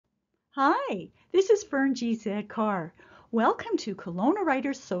Hi, this is Fern G. Carr. Welcome to Kelowna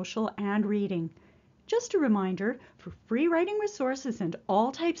Writers Social and Reading. Just a reminder, for free writing resources and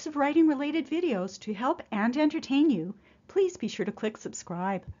all types of writing related videos to help and entertain you, please be sure to click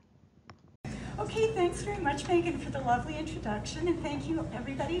subscribe. Okay, thanks very much, Megan, for the lovely introduction, and thank you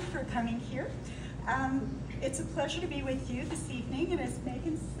everybody for coming here. It's a pleasure to be with you this evening, and as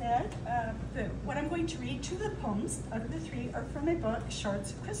Megan said, what I'm going to read, two of the poems out of the three are from my book,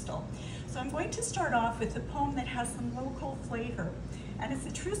 Shards of Crystal. So I'm going to start off with a poem that has some local flavor, and it's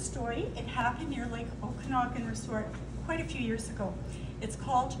a true story. It happened near Lake Okanagan Resort quite a few years ago. It's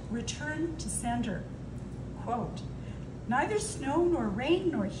called Return to Sender. Quote, "Neither snow nor rain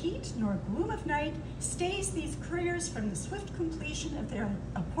nor heat nor gloom of night stays these couriers from the swift completion of their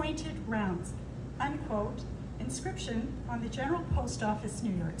appointed rounds." Unquote. Inscription on the General Post Office,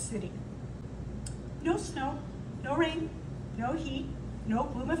 New York City. No snow, no rain, no heat, no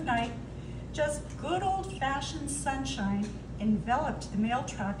gloom of night, just good old-fashioned sunshine enveloped the mail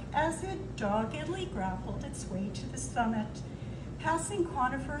truck as it doggedly grappled its way to the summit, passing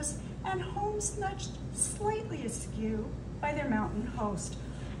conifers and homes nudged slightly askew by their mountain host.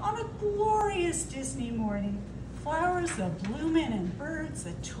 On a glorious Disney morning, flowers a-bloomin' and birds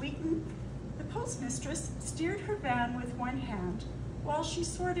a-tweetin', the postmistress steered her van with one hand while she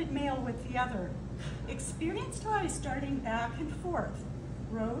sorted mail with the other, experienced eyes darting back and forth.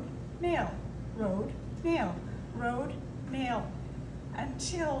 Road, mail, road, mail, road, mail,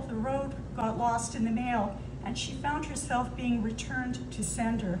 until the road got lost in the mail and she found herself being returned to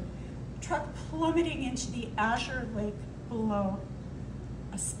sender, truck plummeting into the azure lake below.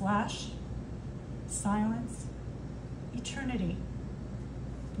 A splash, silence, eternity.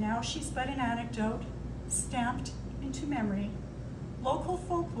 Now she's but an anecdote, stamped into memory, local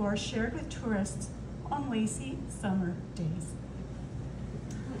folklore shared with tourists on lazy summer days.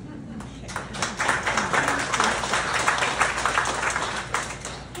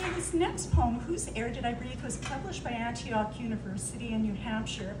 Okay, this next poem, Whose Air Did I Breathe, was published by Antioch University in New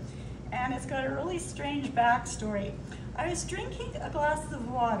Hampshire, and it's got a really strange backstory. I was drinking a glass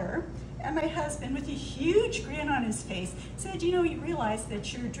of water, and my husband, with a huge grin on his face, said, "You know, you realize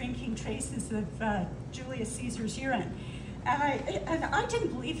that you're drinking traces of Julius Caesar's urine." And I didn't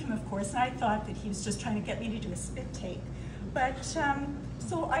believe him, of course, and I thought that he was just trying to get me to do a spit take. But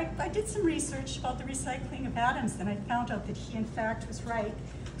so I did some research about the recycling of atoms, and I found out that he, in fact, was right.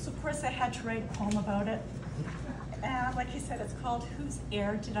 So, of course, I had to write a poem about it. And like I said, it's called Whose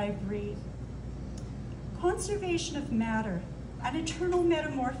Air Did I Breathe? Conservation of matter, an eternal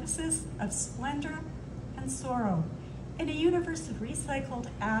metamorphosis of splendor and sorrow in a universe of recycled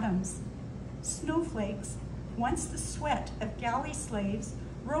atoms. Snowflakes, once the sweat of galley slaves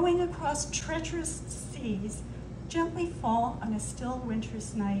rowing across treacherous seas, gently fall on a still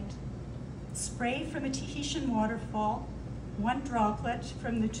winter's night. Spray from a Tahitian waterfall, one droplet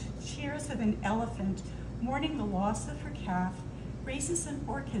from the tears of an elephant mourning the loss of her calf, raises an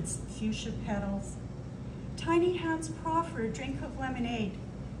orchid's fuchsia petals. Tiny hands proffer a drink of lemonade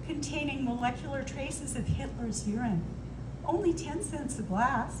containing molecular traces of Hitler's urine, only 10 cents a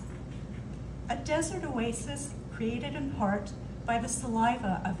glass. A desert oasis created in part by the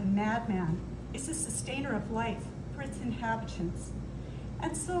saliva of a madman is a sustainer of life for its inhabitants.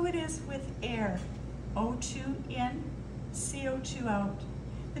 And so it is with air, O2 in, CO2 out,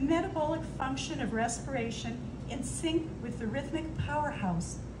 the metabolic function of respiration in sync with the rhythmic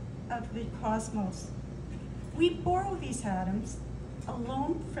powerhouse of the cosmos. We borrow these atoms,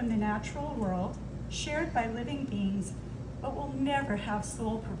 alone from the natural world, shared by living beings, but will never have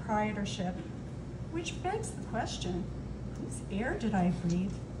sole proprietorship. Which begs the question, whose air did I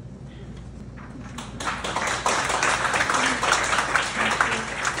breathe?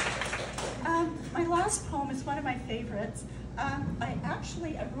 My last poem is one of my favorites. I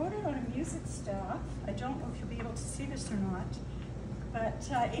wrote it on a music staff. I don't know if you'll be able to see this or not, but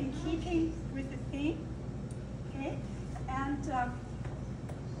in keeping with the theme, okay? And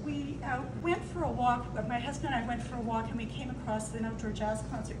we went for a walk, my husband and I went for a walk, and we came across an outdoor jazz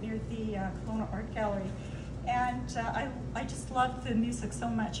concert near the Kelowna Art Gallery. And I just loved the music so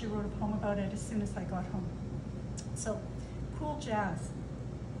much, I wrote a poem about it as soon as I got home. So, cool jazz.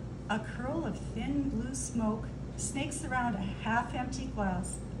 A curl of thin blue smoke snakes around a half-empty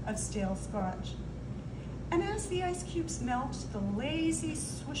glass of stale scotch. And as the ice cubes melt, the lazy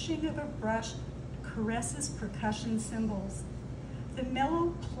swishing of a brush caresses percussion cymbals. The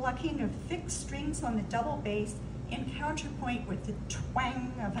mellow plucking of thick strings on the double bass in counterpoint with the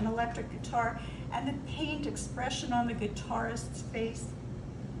twang of an electric guitar and the pained expression on the guitarist's face.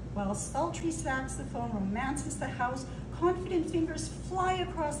 While sultry saxophone romances the house, confident fingers fly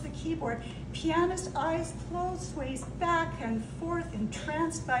across the keyboard. Pianist eyes closed, sways back and forth,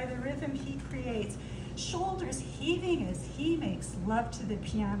 entranced by the rhythm he creates. Shoulders heaving as he makes love to the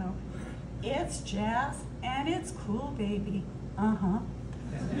piano. It's jazz and it's cool, baby. Uh-huh.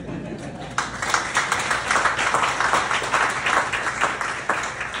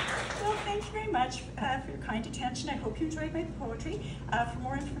 Well, thank you very much for your kind attention. I hope you enjoyed my poetry. For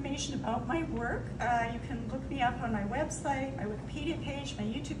more information about my work, you can look me up on my website, my Wikipedia page, my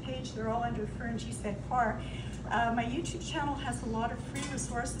YouTube page. They're all under Fern G. Carr. My YouTube channel has a lot of free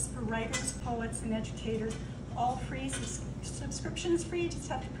resources for writers, poets, and educators. All free. Subscription is free. You just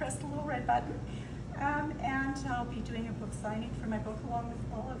have to press the little red button. And I'll be doing a book signing for my book along with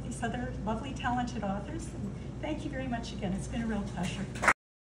all of these other lovely, talented authors. And thank you very much again. It's been a real pleasure.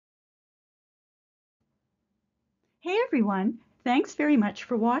 Hey everyone, thanks very much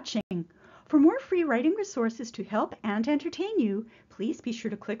for watching. For more free writing resources to help and entertain you, please be sure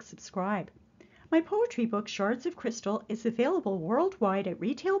to click subscribe. My poetry book, Shards of Crystal, is available worldwide at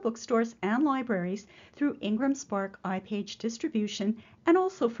retail bookstores and libraries through Ingram Spark iPage distribution and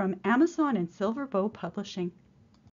also from Amazon and Silver Bow Publishing.